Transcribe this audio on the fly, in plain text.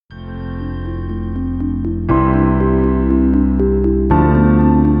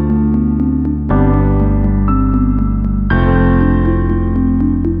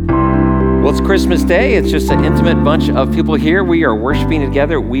Christmas Day. It's just an intimate bunch of people here. We are worshiping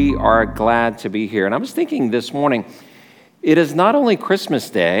together. We are glad to be here. And I was thinking this morning, it is not only Christmas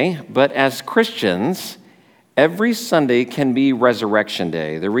Day, but as Christians, every Sunday can be Resurrection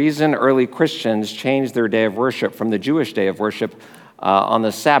Day. The reason early Christians changed their day of worship from the Jewish day of worship on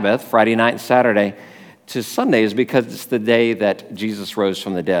the Sabbath, Friday night and Saturday, to Sunday is because it's the day that Jesus rose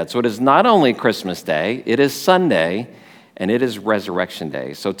from the dead. So it is not only Christmas Day, it is Sunday, and it is Resurrection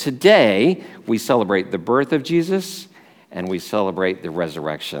Day. So today, we celebrate the birth of Jesus, and we celebrate the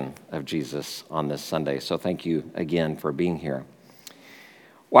resurrection of Jesus on this Sunday. So thank you again for being here.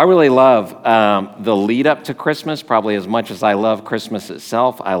 Well, I really love the lead up to Christmas, probably as much as I love Christmas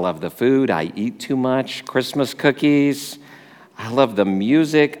itself. I love the food. I eat too much. Christmas cookies. I love the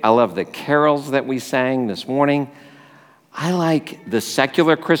music. I love the carols that we sang this morning. I like the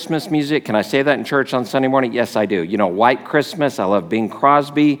secular Christmas music. Can I say that in church on Sunday morning? Yes, I do. You know, White Christmas. I love Bing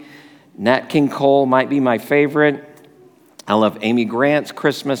Crosby. Nat King Cole might be my favorite. I love Amy Grant's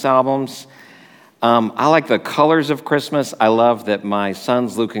Christmas albums. I like the colors of Christmas. I love that my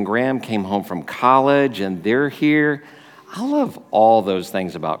sons, Luke and Graham, came home from college and they're here. I love all those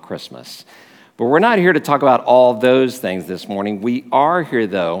things about Christmas. But we're not here to talk about all those things this morning. We are here,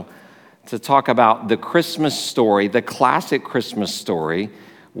 though, to talk about the Christmas story, the classic Christmas story,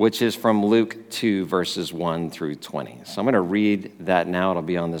 which is from Luke 2, verses 1 through 20. So I'm going to read that now. It'll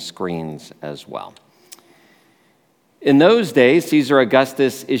be on the screens as well. In those days, Caesar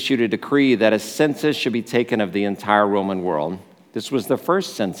Augustus issued a decree that a census should be taken of the entire Roman world. This was the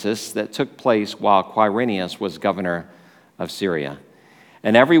first census that took place while Quirinius was governor of Syria.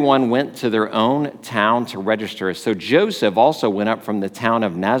 And everyone went to their own town to register. So Joseph also went up from the town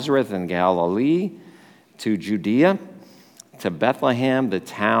of Nazareth in Galilee to Judea, to Bethlehem, the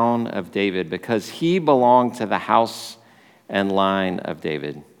town of David, because he belonged to the house and line of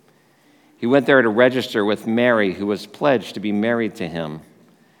David. He went there to register with Mary, who was pledged to be married to him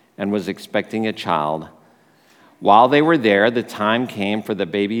and was expecting a child. While they were there, the time came for the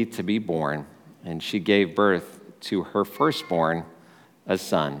baby to be born, and she gave birth to her firstborn, a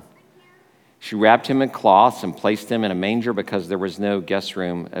son. She wrapped him in cloths and placed him in a manger because there was no guest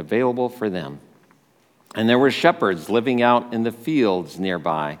room available for them. And there were shepherds living out in the fields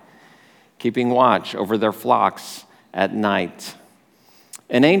nearby, keeping watch over their flocks at night.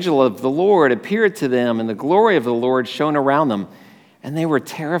 An angel of the Lord appeared to them, and the glory of the Lord shone around them, and they were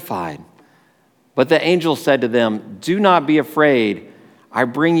terrified. But the angel said to them, "Do not be afraid. I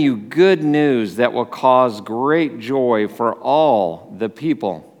bring you good news that will cause great joy for all the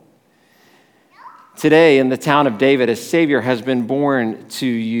people. Today in the town of David, a Savior has been born to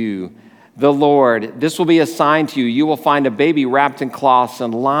you, the Lord. This will be a sign to you. You will find a baby wrapped in cloths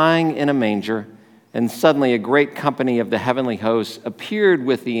and lying in a manger." And suddenly a great company of the heavenly hosts appeared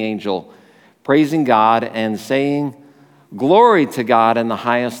with the angel, praising God and saying, "Glory to God in the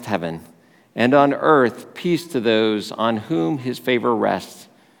highest heaven, and on earth peace to those on whom his favor rests."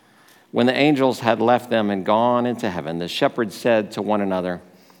 When the angels had left them and gone into heaven, the shepherds said to one another,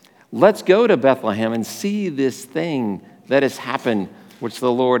 "Let's go to Bethlehem and see this thing that has happened, which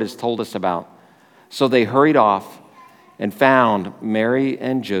the Lord has told us about." So they hurried off and found Mary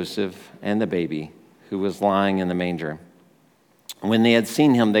and Joseph and the baby, who was lying in the manger. When they had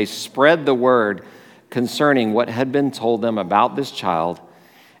seen him, they spread the word concerning what had been told them about this child.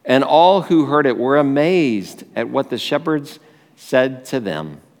 And all who heard it were amazed at what the shepherds said to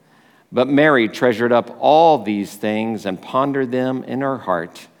them. But Mary treasured up all these things and pondered them in her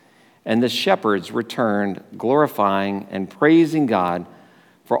heart. And the shepherds returned, glorifying and praising God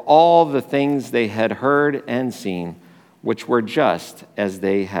for all the things they had heard and seen, which were just as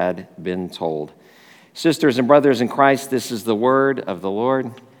they had been told. Sisters and brothers in Christ, this is the word of the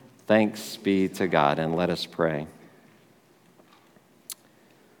Lord. Thanks be to God, and let us pray.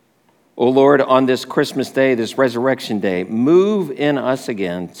 O Lord, on this Christmas day, this Resurrection Day, move in us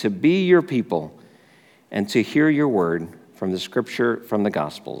again to be your people and to hear your word from the Scripture, from the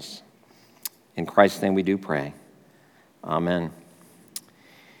Gospels. In Christ's name we do pray. Amen.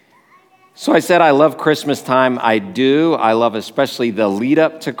 So I said I love Christmas time. I do. I love especially the lead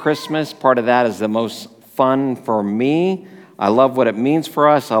up to Christmas. Part of that is the most fun for me. I love what it means for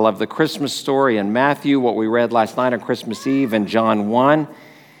us. I love the Christmas story in Matthew, what we read last night on Christmas Eve in John 1,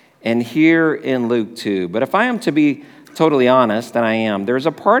 and here in Luke 2. But if I am to be totally honest, and I am, there's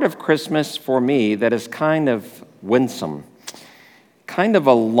a part of Christmas for me that is kind of winsome, kind of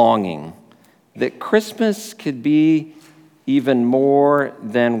a longing that Christmas could be even more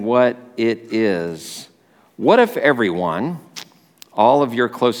than what it is. What if everyone, all of your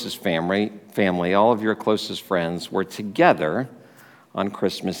closest family, all of your closest friends were together on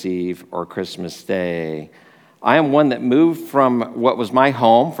Christmas Eve or Christmas Day. I am one that moved from what was my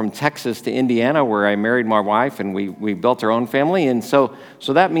home, from Texas to Indiana, where I married my wife and we built our own family. And so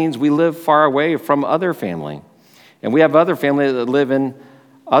that means we live far away from other family. And we have other family that live in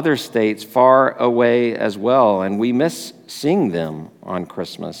other states far away as well, and we miss seeing them on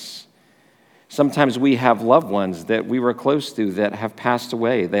Christmas. Sometimes we have loved ones that we were close to that have passed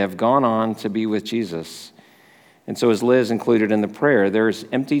away. They have gone on to be with Jesus. And so as Liz included in the prayer, there's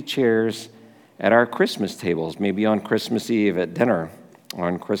empty chairs at our Christmas tables, maybe on Christmas Eve, at dinner,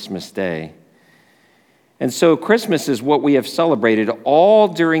 on Christmas Day. And so Christmas is what we have celebrated all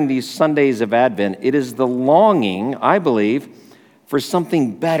during these Sundays of Advent. It is the longing, I believe, for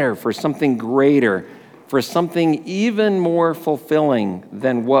something better, for something greater, for something even more fulfilling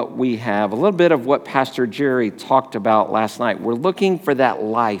than what we have. A little bit of what Pastor Jerry talked about last night. We're looking for that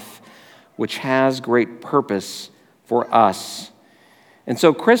life which has great purpose for us. And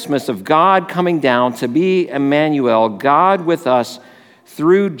so Christmas, of God coming down to be Emmanuel, God with us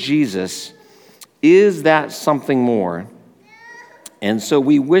through Jesus, is that something more? And so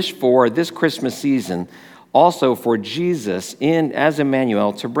we wish for this Christmas season also for Jesus as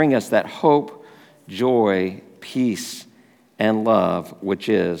Emmanuel to bring us that hope, joy, peace, and love, which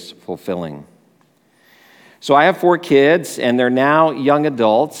is fulfilling. So I have 4 kids, and they're now young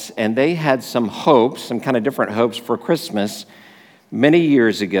adults, and they had some hopes, some kind of different hopes for Christmas many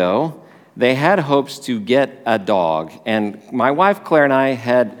years ago. They had hopes to get a dog, and my wife Claire and I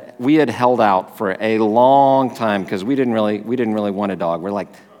had held out for a long time because we didn't really want a dog. We're like,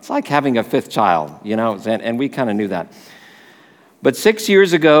 it's like having a 5th child, and we kind of knew that. But 6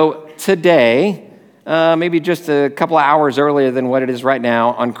 years ago today, maybe just a couple of hours earlier than what it is right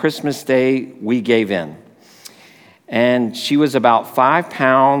now, on Christmas Day, we gave in. And she was about 5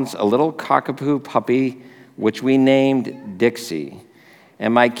 pounds, a little cockapoo puppy, which we named Dixie.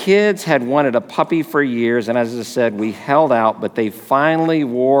 And my kids had wanted a puppy for years, and as I said, we held out, but they finally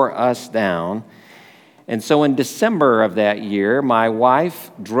wore us down. And so in December of that year, my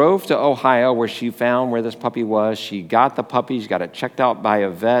wife drove to Ohio where she found where this puppy was. She got the puppy. She got it checked out by a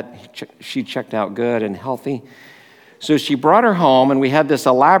vet. She checked out good and healthy. So she brought her home, and we had this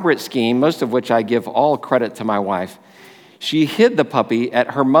elaborate scheme, most of which I give all credit to my wife. She hid the puppy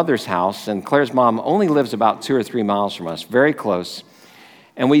at her mother's house, and Claire's mom only lives about 2 or 3 miles from us, very close.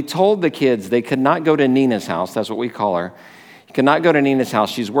 And we told the kids they could not go to Nina's house. That's what we call her. You could not go to Nina's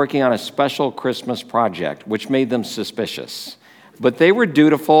house. She's working on a special Christmas project, which made them suspicious. But they were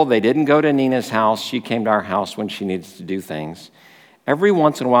dutiful. They didn't go to Nina's house. She came to our house when she needed to do things. Every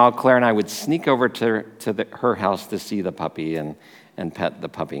once in a while, Claire and I would sneak over to her house to see the puppy and pet the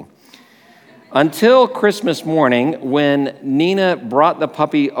puppy. Until Christmas morning, when Nina brought the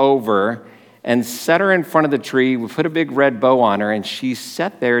puppy over and set her in front of the tree. We put a big red bow on her, and she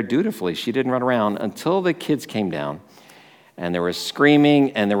sat there dutifully. She didn't run around until the kids came down. And there was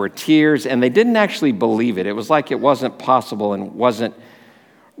screaming, and there were tears, and they didn't actually believe it. It was like it wasn't possible and wasn't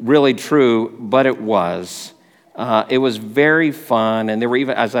really true, but it was. It was very fun, and there were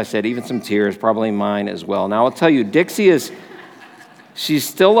even, as I said, even some tears, probably mine as well. Now, I'll tell you, she's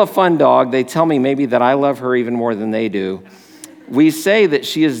still a fun dog. They tell me maybe that I love her even more than they do. We say that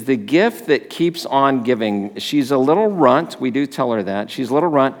she is the gift that keeps on giving. She's a little runt. We do tell her that. She's a little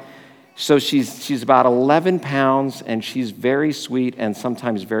runt. So she's about 11 pounds, and she's very sweet and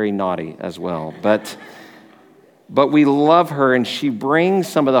sometimes very naughty as well. But we love her, and she brings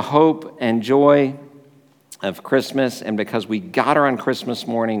some of the hope and joy of Christmas. And because we got her on Christmas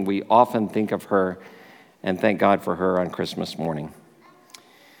morning, we often think of her and thank God for her on Christmas morning.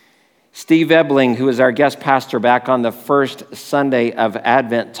 Steve Ebling, who is our guest pastor back on the first Sunday of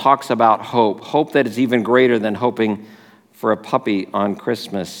Advent, talks about hope that is even greater than hoping for a puppy on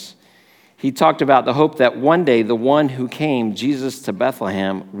Christmas. He talked about the hope that one day the one who came, Jesus to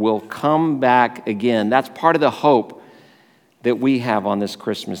Bethlehem, will come back again. That's part of the hope that we have on this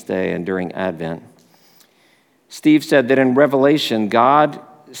Christmas day and during Advent. Steve said that in Revelation, God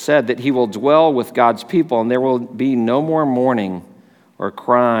said that he will dwell with God's people and there will be no more mourning or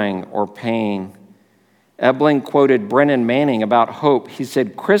crying or pain. Ebling quoted Brennan Manning about hope. He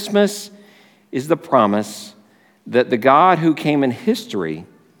said, Christmas is the promise that the God who came in history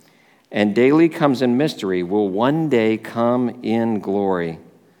and daily comes in mystery will one day come in glory.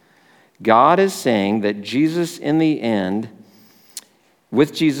 God is saying that with Jesus in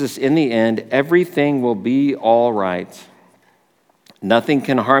the end, everything will be all right. Nothing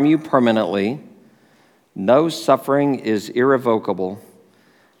can harm you permanently. No suffering is irrevocable.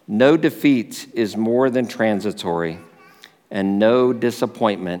 No defeat is more than transitory, and no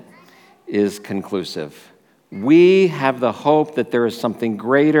disappointment is conclusive. We have the hope that there is something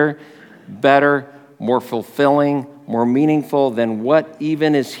greater, better, more fulfilling, more meaningful than what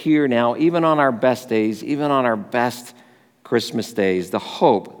even is here now, even on our best days, even on our best Christmas days, the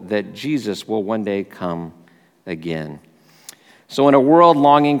hope that Jesus will one day come again. So in a world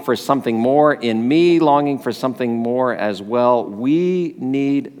longing for something more, in me longing for something more as well, we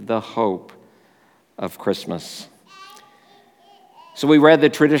need the hope of Christmas. So we read the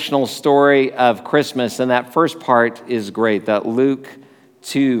traditional story of Christmas, and that first part is great, that Luke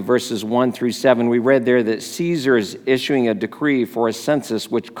 2, verses 1 through 7. We read there that Caesar is issuing a decree for a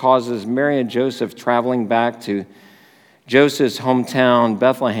census, which causes Mary and Joseph traveling back to Joseph's hometown,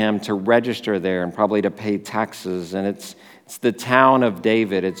 Bethlehem, to register there and probably to pay taxes. And it's the town of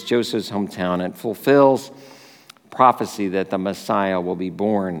David. It's Joseph's hometown. It fulfills prophecy that the Messiah will be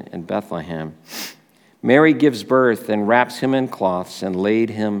born in Bethlehem. Mary gives birth and wraps him in cloths and laid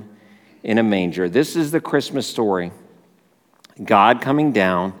him in a manger. This is the Christmas story. God coming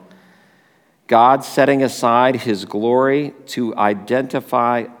down, God setting aside his glory to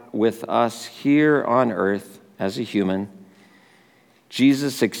identify with us here on earth as a human.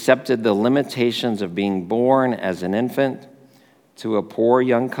 Jesus accepted the limitations of being born as an infant to a poor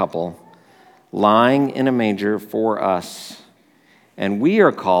young couple, lying in a manger for us. And we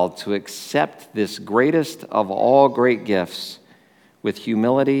are called to accept this greatest of all great gifts with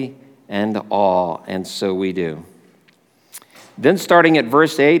humility and awe, and so we do. Then starting at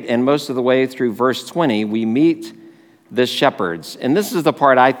verse 8 and most of the way through verse 20, we meet the shepherds. And this is the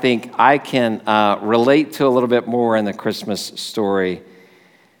part I think I can relate to a little bit more in the Christmas story.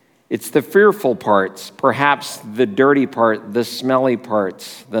 It's the fearful parts, perhaps the dirty part, the smelly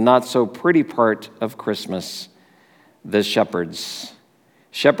parts, the not so pretty part of Christmas, the shepherds.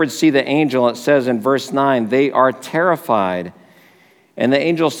 Shepherds see the angel. It says in verse 9, they are terrified. And the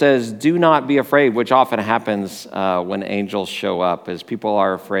angel says, do not be afraid, which often happens when angels show up, as people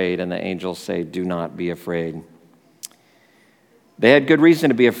are afraid, and the angels say, do not be afraid. They had good reason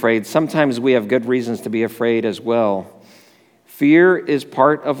to be afraid. Sometimes we have good reasons to be afraid as well. Fear is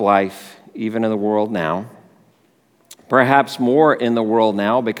part of life, even in the world now. Perhaps more in the world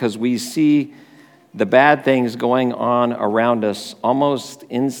now, because we see the bad things going on around us almost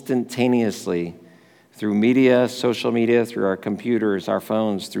instantaneously through media, social media, through our computers, our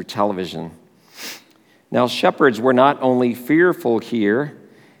phones, through television. Now, shepherds were not only fearful here,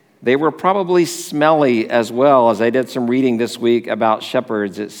 they were probably smelly as well. As I did some reading this week about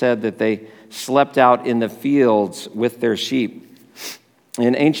shepherds, it said that they slept out in the fields with their sheep.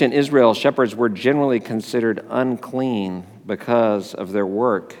 In ancient Israel, shepherds were generally considered unclean because of their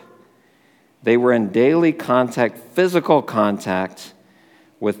work. They were in daily contact, physical contact,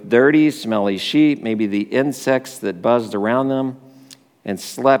 with dirty, smelly sheep, maybe the insects that buzzed around them, and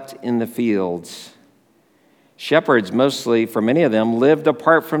slept in the fields. Shepherds, mostly, for many of them, lived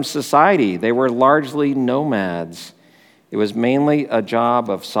apart from society. They were largely nomads. It was mainly a job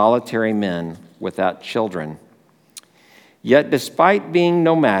of solitary men without children. Yet, despite being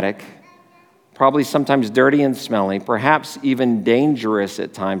nomadic, probably sometimes dirty and smelly, perhaps even dangerous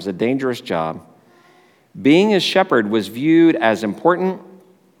at times, a dangerous job, being a shepherd was viewed as important,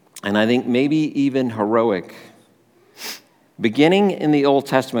 and I think maybe even heroic. Beginning in the Old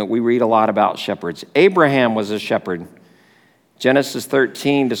Testament, we read a lot about shepherds. Abraham was a shepherd. Genesis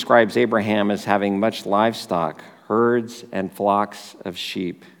 13 describes Abraham as having much livestock, herds and flocks of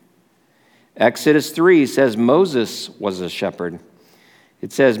sheep. Exodus 3 says Moses was a shepherd.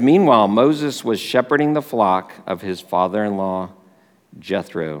 It says, meanwhile, Moses was shepherding the flock of his father-in-law,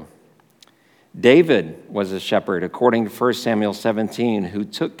 Jethro. David was a shepherd, according to 1 Samuel 17, who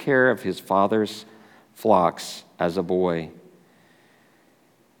took care of his father's flocks as a boy.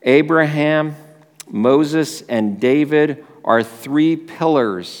 Abraham, Moses, and David are three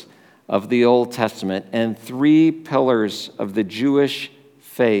pillars of the Old Testament and three pillars of the Jewish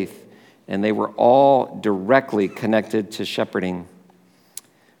faith, and they were all directly connected to shepherding.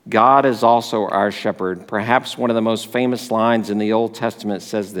 God is also our shepherd. Perhaps one of the most famous lines in the Old Testament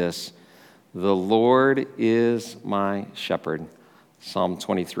says this, the Lord is my shepherd. Psalm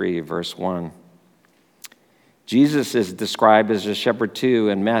 23, verse 1. Jesus is described as a shepherd too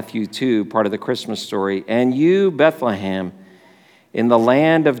in Matthew 2, part of the Christmas story. And you, Bethlehem, in the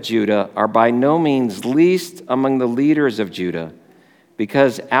land of Judah, are by no means least among the leaders of Judah,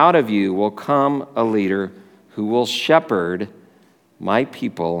 because out of you will come a leader who will shepherd my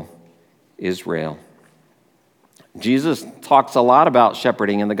people, Israel. Jesus talks a lot about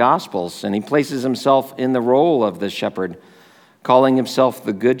shepherding in the Gospels, and he places himself in the role of the shepherd, calling himself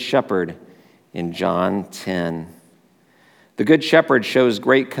the Good Shepherd in John 10. The Good Shepherd shows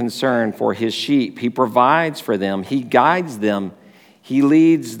great concern for his sheep. He provides for them. He guides them. He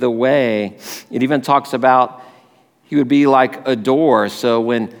leads the way. It even talks about he would be like a door. So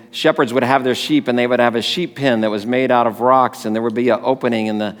when shepherds would have their sheep and they would have a sheep pen that was made out of rocks, and there would be an opening,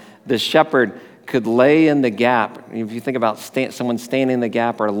 and the shepherd could lay in the gap. If you think about someone standing in the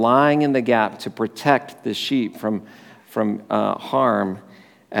gap or lying in the gap to protect the sheep from harm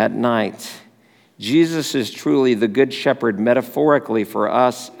at night. Jesus is truly the Good Shepherd metaphorically for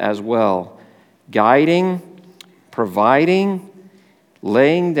us as well, guiding, providing,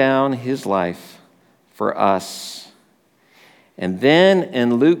 laying down his life for us. And then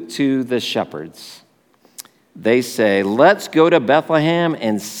in Luke 2, the shepherds, they say, let's go to Bethlehem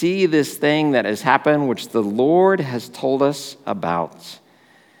and see this thing that has happened, which the Lord has told us about.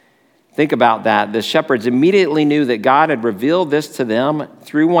 Think about that. The shepherds immediately knew that God had revealed this to them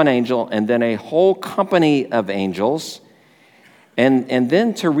through one angel and then a whole company of angels. And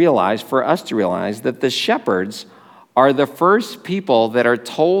then for us to realize that the shepherds are the first people that are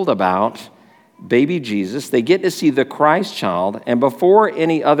told about baby Jesus. They get to see the Christ child. And before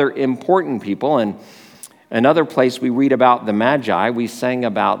any other important people, and another place we read about the Magi, we sang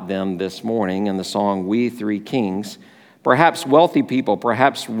about them this morning in the song, We Three Kings. Perhaps wealthy people,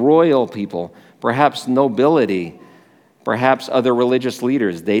 perhaps royal people, perhaps nobility, perhaps other religious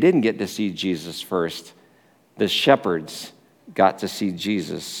leaders. They didn't get to see Jesus first. The shepherds got to see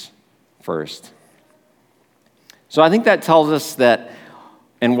Jesus first. So I think that tells us that,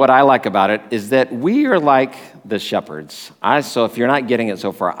 and what I like about it, is that we are like the shepherds. So if you're not getting it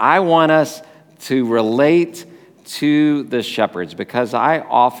so far, I want us to relate to the shepherds because I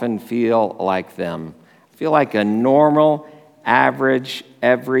often feel like them. I feel like a normal, average,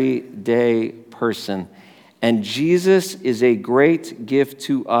 everyday person. And Jesus is a great gift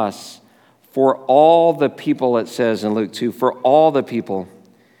to us for all the people, it says in Luke 2, for all the people. I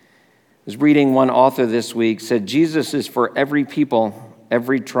was reading one author this week, said Jesus is for every people,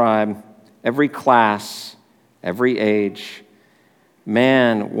 every tribe, every class, every age,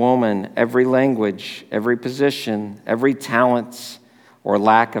 man, woman, every language, every position, every talent or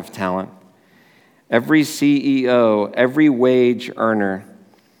lack of talent, every CEO, every wage earner,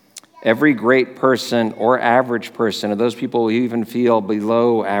 every great person or average person, or those people who even feel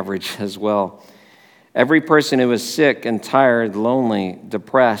below average as well, every person who is sick and tired, lonely,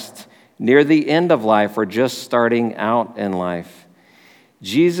 depressed, near the end of life, or just starting out in life.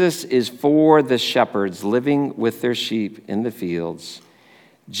 Jesus is for the shepherds living with their sheep in the fields.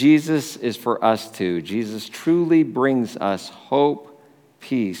 Jesus is for us too. Jesus truly brings us hope,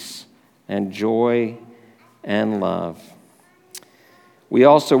 peace, and joy and love. We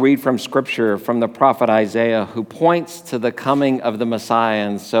also read from Scripture from the prophet Isaiah, who points to the coming of the Messiah.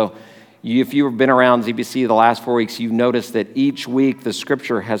 And so if you've been around ZBC the last 4 weeks, you've noticed that each week the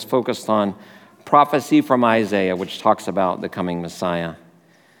Scripture has focused on prophecy from Isaiah, which talks about the coming Messiah.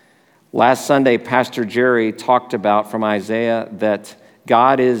 Last Sunday, Pastor Jerry talked about from Isaiah that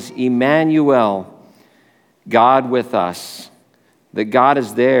God is Emmanuel, God with us, that God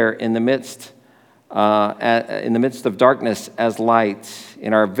is there in the midst of darkness as light,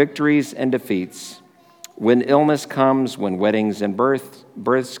 in our victories and defeats. When illness comes, when weddings and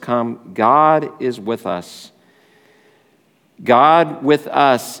births come, God is with us. God with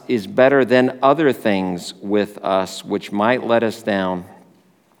us is better than other things with us, which might let us down.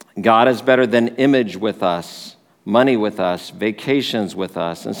 God is better than image with us, money with us, vacations with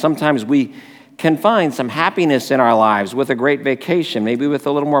us. And sometimes we can find some happiness in our lives with a great vacation, maybe with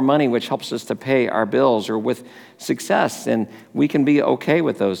a little more money, which helps us to pay our bills, or with success, and we can be okay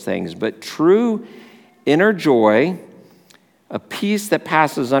with those things. But true inner joy, a peace that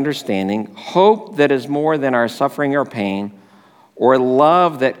passes understanding, hope that is more than our suffering or pain, or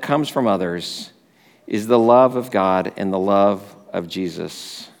love that comes from others, is the love of God and the love of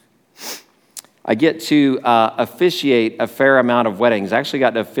Jesus. I get to officiate a fair amount of weddings. I actually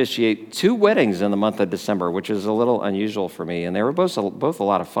got to officiate 2 weddings in the month of December, which is a little unusual for me, and they were both a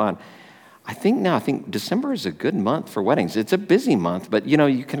lot of fun. I think December is a good month for weddings. It's a busy month, but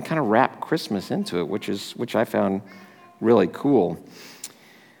you can kind of wrap Christmas into it, which I found really cool.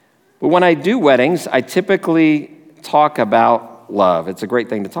 But when I do weddings, I typically talk about love. It's a great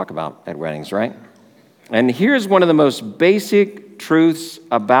thing to talk about at weddings, right? And here's one of the most basic truths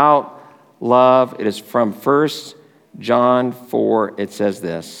about love. It is from 1 John 4. It says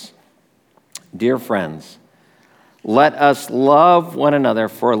this: Dear friends, let us love one another,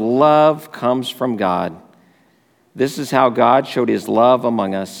 for love comes from God. This is how God showed his love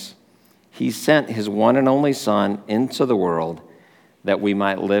among us. He sent his one and only Son into the world that we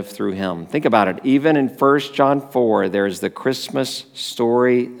might live through him. Think about it. Even in 1 John 4, there's the Christmas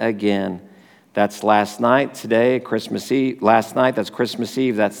story again. That's last night, today, Christmas Eve. Last night, that's Christmas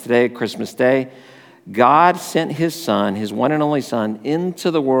Eve. That's today, Christmas Day. God sent his Son, his one and only Son,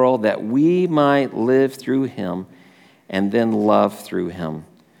 into the world that we might live through him and then love through him.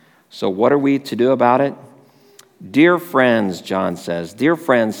 So what are we to do about it? Dear friends, John says, dear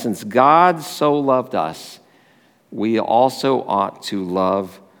friends, since God so loved us, we also ought to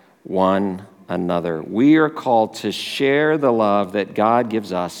love one another. We are called to share the love that God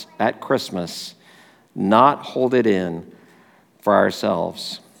gives us at Christmas, not hold it in for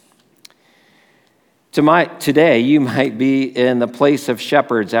ourselves. Today, you might be in the place of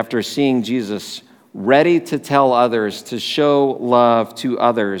shepherds after seeing Jesus, ready to tell others, to show love to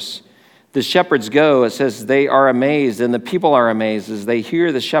others. The shepherds go, it says they are amazed, and the people are amazed as they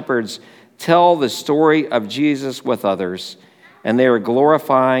hear the shepherds tell the story of Jesus with others, and they are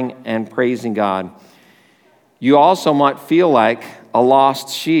glorifying and praising God. You also might feel like a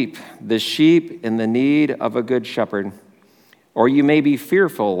lost sheep, the sheep in the need of a good shepherd. Or you may be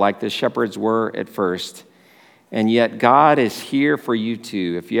fearful like the shepherds were at first, and yet God is here for you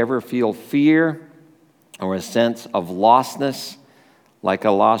too. If you ever feel fear or a sense of lostness like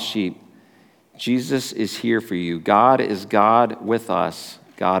a lost sheep, Jesus is here for you. God is God with us.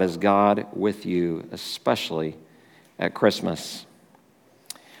 God is God with you, especially at Christmas.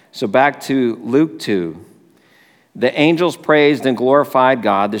 So back to Luke 2. The angels praised and glorified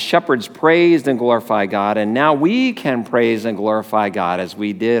God. The shepherds praised and glorified God. And now we can praise and glorify God as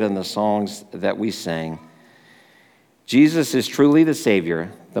we did in the songs that we sang. Jesus is truly the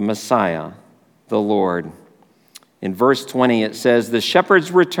Savior, the Messiah, the Lord. In verse 20, it says, the shepherds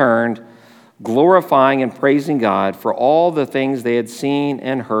returned, glorifying and praising God for all the things they had seen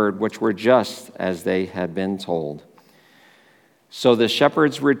and heard, which were just as they had been told. So the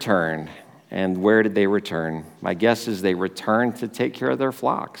shepherds returned. And where did they return? My guess is they returned to take care of their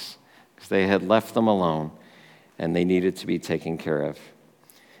flocks because they had left them alone and they needed to be taken care of.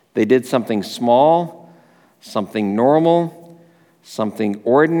 They did something small, something normal, something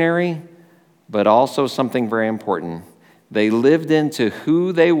ordinary, but also something very important. They lived into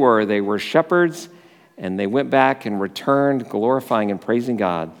who they were. They were shepherds, and they went back and returned, glorifying and praising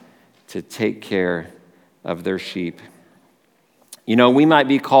God to take care of their sheep. You know, we might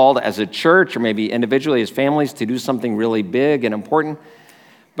be called as a church or maybe individually as families to do something really big and important,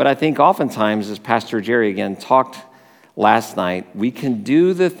 but I think oftentimes, as Pastor Jerry again talked last night, we can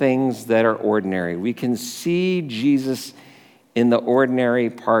do the things that are ordinary. We can see Jesus in the ordinary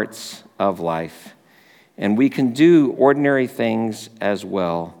parts of life. And we can do ordinary things as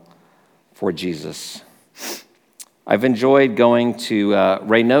well for Jesus. I've enjoyed going to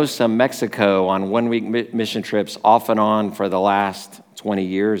Reynosa, Mexico on one-week mission trips off and on for the last 20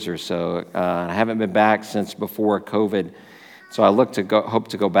 years or so. I haven't been back since before COVID, so I hope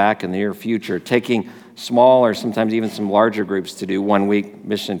to go back in the near future, taking small or sometimes even some larger groups to do one-week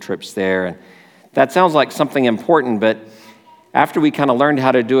mission trips there. And that sounds like something important, but after we kind of learned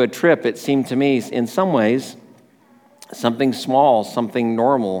how to do a trip, it seemed to me, in some ways, something small, something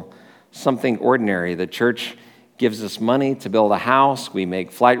normal, something ordinary. The church gives us money to build a house. We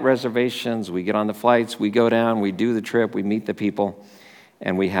make flight reservations. We get on the flights. We go down. We do the trip. We meet the people,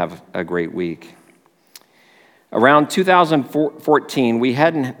 and we have a great week. Around 2014, we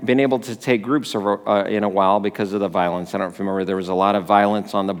hadn't been able to take groups in a while because of the violence. I don't remember. There was a lot of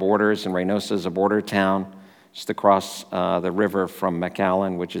violence on the borders, and Reynosa is a border town just across the river from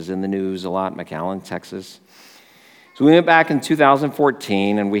McAllen, which is in the news a lot, McAllen, Texas. So we went back in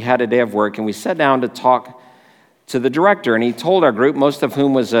 2014, and we had a day of work, and we sat down to talk to the director, and he told our group, most of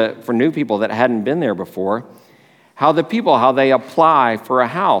whom was for new people that hadn't been there before, how they apply for a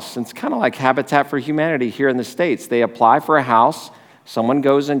house. And it's kind of like Habitat for Humanity here in the States. They apply for a house. Someone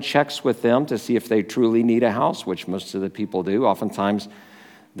goes and checks with them to see if they truly need a house, which most of the people do. Oftentimes,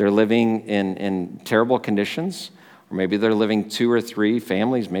 they're living in terrible conditions, or maybe they're living 2 or 3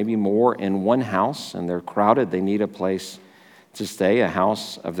 families, maybe more, in one house, and they're crowded. They need a place to stay, a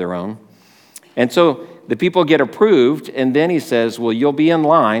house of their own. And so the people get approved, and then he says, well, you'll be in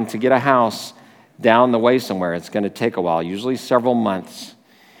line to get a house down the way somewhere. It's going to take a while, usually several months.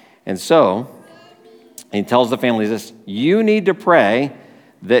 And so he tells the families this: you need to pray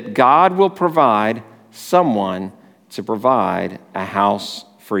that God will provide someone to provide a house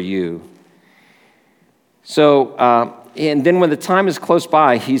for you. So, and then when the time is close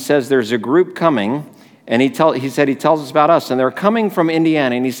by, he says there's a group coming, and he tells us about us, and they're coming from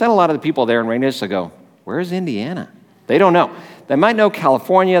Indiana. And he said a lot of the people there in Reynosa go, where's Indiana? They don't know. They might know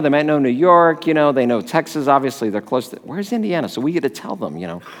California, they might know New York, they know Texas, obviously, they're close to, where's Indiana? So we get to tell them,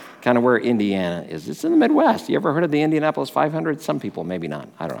 kind of where Indiana is. It's in the Midwest. You ever heard of the Indianapolis 500? Some people, maybe not,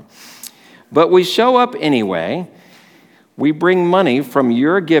 I don't know. But we show up anyway. We bring money from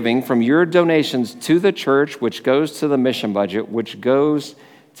your giving, from your donations to the church, which goes to the mission budget, which goes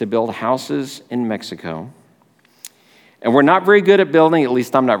to build houses in Mexico. And we're not very good at building, at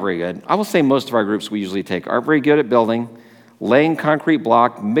least I'm not very good. I will say most of our groups we usually take aren't very good at building, laying concrete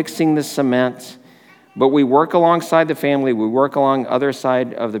block, mixing the cement, but we work alongside the family, we work along other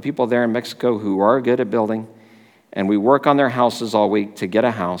side of the people there in Mexico who are good at building, and we work on their houses all week to get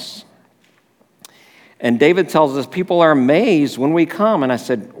a house. And David tells us people are amazed when we come, and I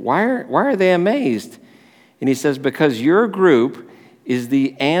said, why are they amazed? And he says, because your group is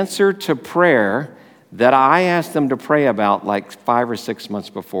the answer to prayer that I asked them to pray about like 5 or 6 months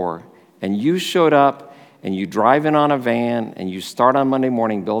before, and you showed up, and you drive in on a van, and you start on Monday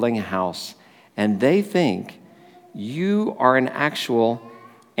morning building a house, and they think you are an actual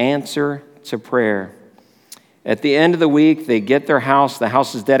answer to prayer. At the end of the week, they get their house. The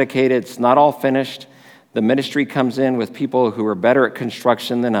house is dedicated. It's not all finished. The ministry comes in with people who are better at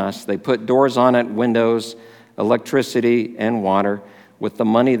construction than us. They put doors on it, windows, electricity, and water with the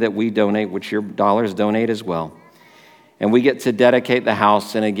money that we donate, which your dollars donate as well. And we get to dedicate the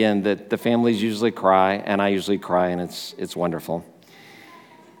house, and again, the families usually cry, and I usually cry, and it's wonderful.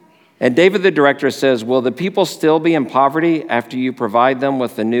 And David, the director, says, will the people still be in poverty after you provide them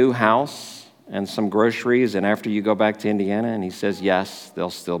with a new house and some groceries, and after you go back to Indiana? And he says, yes, they'll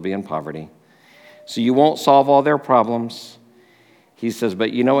still be in poverty. So you won't solve all their problems. He says,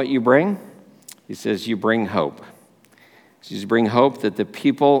 but you know what you bring? He says, you bring hope. You bring hope that the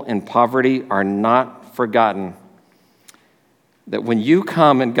people in poverty are not forgotten. That when you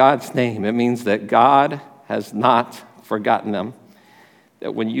come in God's name, it means that God has not forgotten them.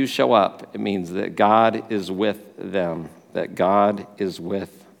 That when you show up, it means that God is with them, that God is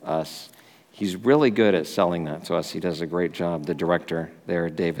with us. He's really good at selling that to us. He does a great job, the director there,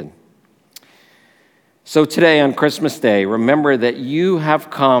 David. So today on Christmas Day, remember that you have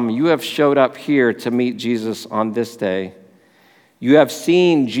come, you have showed up here to meet Jesus on this day. You have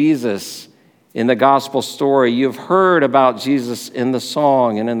seen Jesus in the gospel story. You've heard about Jesus in the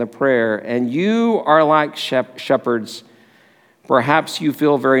song and in the prayer, and you are like shepherds. Perhaps you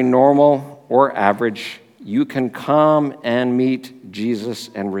feel very normal or average. You can come and meet Jesus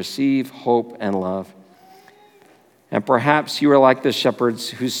and receive hope and love. And perhaps you are like the shepherds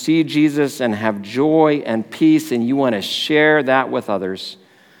who see Jesus and have joy and peace, and you want to share that with others.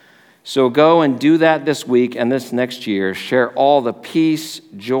 So go and do that this week and this next year. Share all the peace,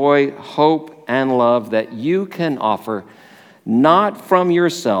 joy, hope, and love that you can offer, not from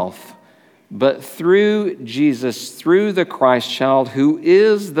yourself, but through Jesus, through the Christ child, who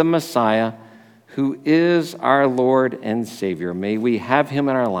is the Messiah, who is our Lord and Savior. May we have him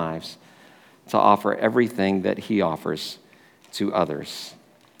in our lives to offer everything that he offers to others.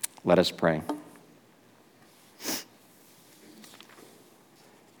 Let us pray.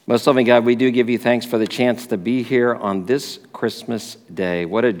 Most loving God, we do give you thanks for the chance to be here on this Christmas day.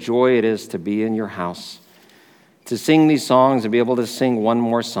 What a joy it is to be in your house, to sing these songs and be able to sing one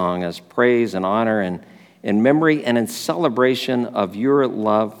more song as praise and honor and in memory and in celebration of your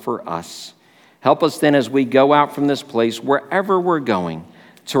love for us. Help us then as we go out from this place, wherever we're going,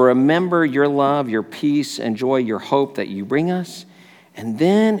 to remember your love, your peace, and joy, your hope that you bring us. And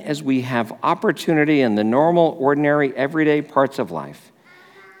then as we have opportunity in the normal, ordinary, everyday parts of life,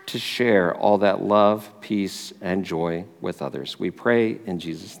 to share all that love, peace, and joy with others. We pray in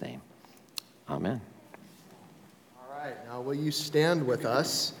Jesus' name. Amen. All right, now will you stand with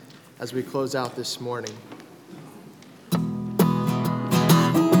us as we close out this morning?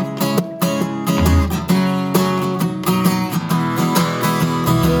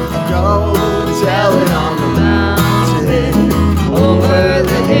 Go tell it on the mountain, over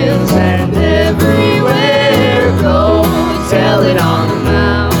the hills and everywhere. Go tell it on the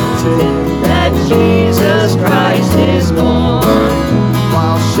mountain that Jesus Christ is born.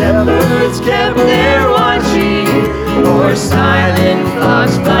 While shepherds kept their watching o'er silent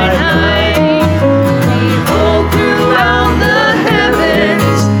flocks by night, behold, throughout the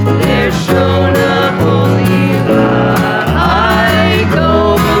heavens there shone a holy light.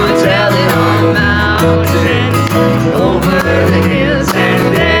 Go tell it on the mountains, over the hills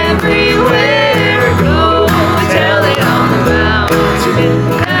and everywhere. Go tell it on the mountain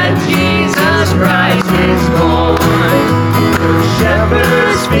that Jesus Christ is born.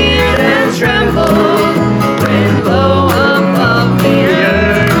 Shepherds feared and trembled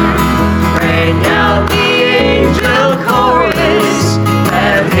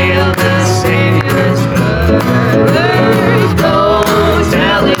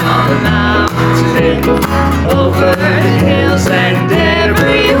on the mountain, over the hills and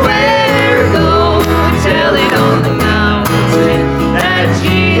everywhere. Go telling on the mountain that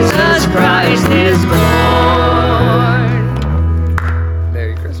Jesus Christ is born.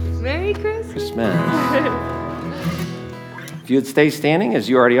 Merry Christmas. Merry Christmas. Christmas. If you would stay standing as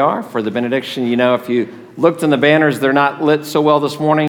you already are for the benediction. You know, if you looked in the banners, they're not lit so well this morning.